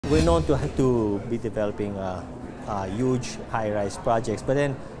we're known to be developing huge high-rise projects, but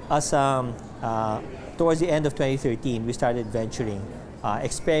then as towards the end of 2013, we started venturing,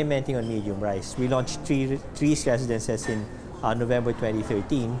 experimenting on medium-rise. We launched three residences in November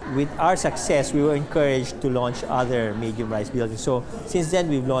 2013. With our success, we were encouraged to launch other medium-rise buildings. So since then,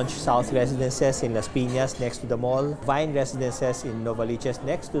 we've launched South Residences in Las Piñas next to the mall, Vine Residences in Novaliches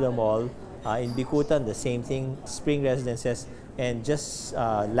next to the mall, in Bicutan, the same thing, Spring Residences, and just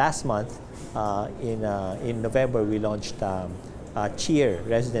last month, in November, we launched Cheer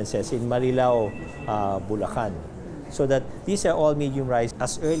Residences in Marilao, Bulacan. So that these are all medium-rise.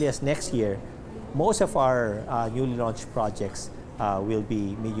 As early as next year, most of our newly launched projects will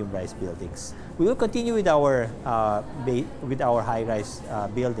be medium-rise buildings. We will continue with our high-rise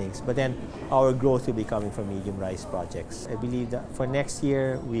buildings, but then our growth will be coming from medium-rise projects. I believe that for next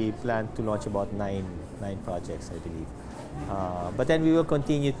year, we plan to launch about nine projects, I believe. But then we will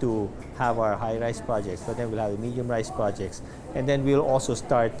continue to have our high-rise projects, but then we'll have the medium-rise projects, and then we'll also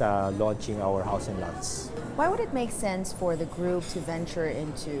start launching our house and lots. Why would it make sense for the group to venture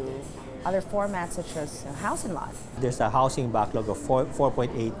into other formats such as house and lot? There's a housing backlog of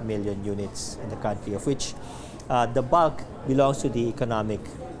 4.8 million units in the country, of which the bulk belongs to the economic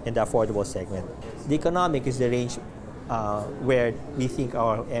and the affordable segment. The economic is the range where we think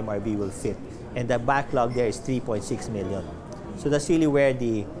our MRB will fit, and the backlog there is 3.6 million. So that's really where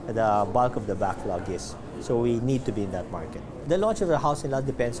the bulk of the backlog is. So we need to be in that market. The launch of the house and lot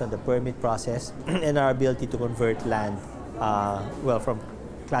depends on the permit process and our ability to convert land, from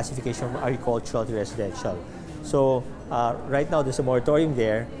classification from agricultural to residential. So right now there's a moratorium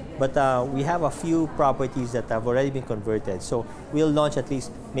there, but we have a few properties that have already been converted. So we'll launch at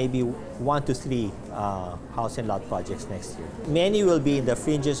least maybe 1 to 3 house and lot projects next year. Many will be in the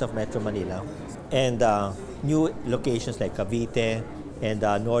fringes of Metro Manila and new locations like Cavite and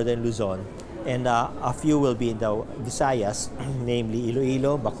Northern Luzon. And a few will be in the Visayas, namely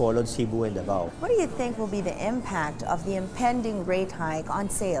Iloilo, Bacolod, Cebu, and Davao. What do you think will be the impact of the impending rate hike on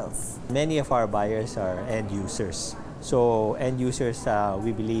sales? Many of our buyers are end users. So end users,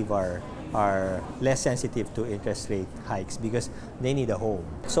 we believe, are less sensitive to interest rate hikes because they need a home.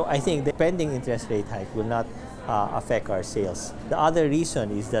 So I think the pending interest rate hike will not affect our sales. The other reason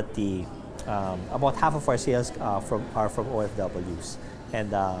is that about half of our sales are from OFWs.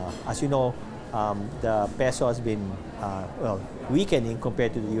 And as you know, the peso has been weakening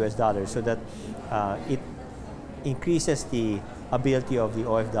compared to the US dollar, so that it increases the ability of the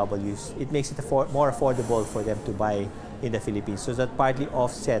OFWs. It makes it more affordable for them to buy in the Philippines, so that partly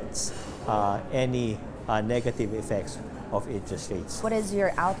offsets any negative effects of interest rates. What is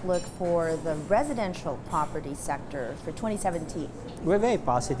your outlook for the residential property sector for 2017? We're very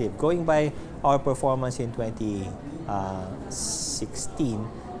positive. Going by our performance in 2016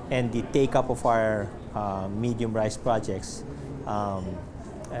 and the take-up of our medium-rise projects,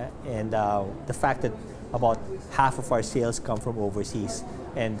 and the fact that about half of our sales come from overseas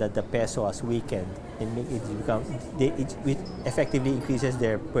and that the peso has weakened, it effectively increases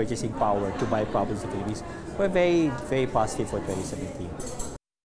their purchasing power to buy properties in the Philippines. We're very, very positive for 2017.